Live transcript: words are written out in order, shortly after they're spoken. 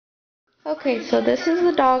Okay, so this is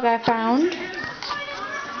the dog I found.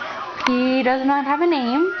 He does not have a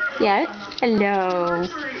name yet. Hello.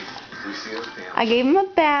 I gave him a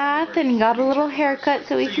bath and he got a little haircut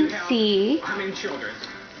so he can see.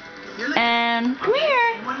 And come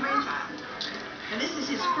here. Come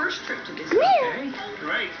here.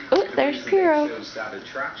 Oh, there's Piro.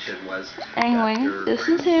 Anyway, this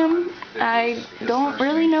is him. I don't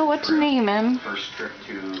really know what to name him.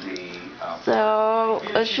 So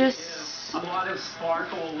let's just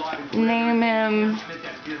name him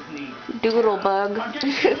Doodlebug.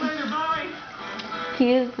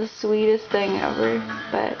 He is the sweetest thing ever,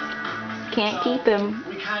 but can't keep him.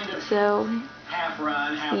 So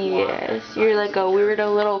yes, you're like a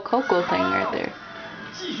weirdo little Coco thing right there.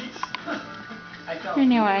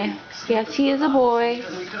 Anyway, yes, he is a boy,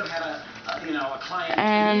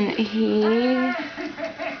 and he,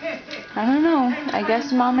 I don't know, I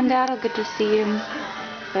guess Mom and Dad will get to see him,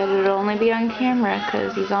 but it'll only be on camera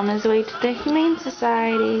because he's on his way to the Humane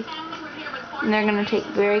Society, and they're going to take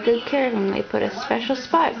very good care of him. They put a special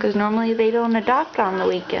spot because normally they don't adopt on the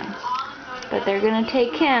weekends, but they're going to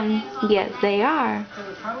take him. Yes, they are.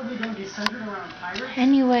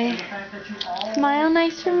 Anyway, smile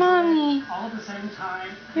nice for Mommy.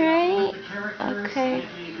 Right? Okay.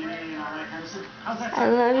 I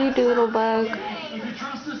love you, Doodlebug.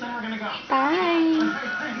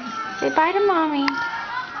 Bye. Say bye to Mommy.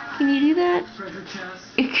 Can you do that?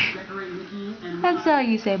 That's how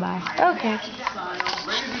you say bye. Okay.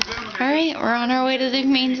 Alright, we're on our way to the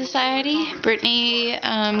Humane Society. Brittany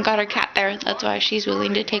got her cat there. That's why she's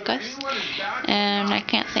willing to take us. And I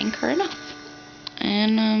can't thank her enough.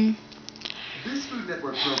 And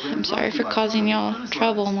I'm sorry for causing y'all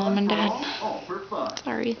trouble, Mom and Dad.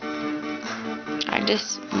 Sorry. I'm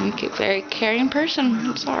a very caring person.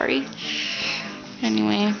 I'm sorry.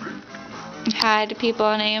 Anyway, hi to people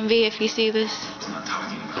on AMV if you see this.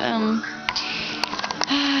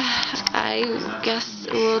 I guess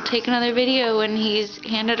we'll take another video when he's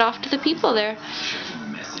handed off to the people there.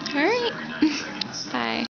 Alright. Bye.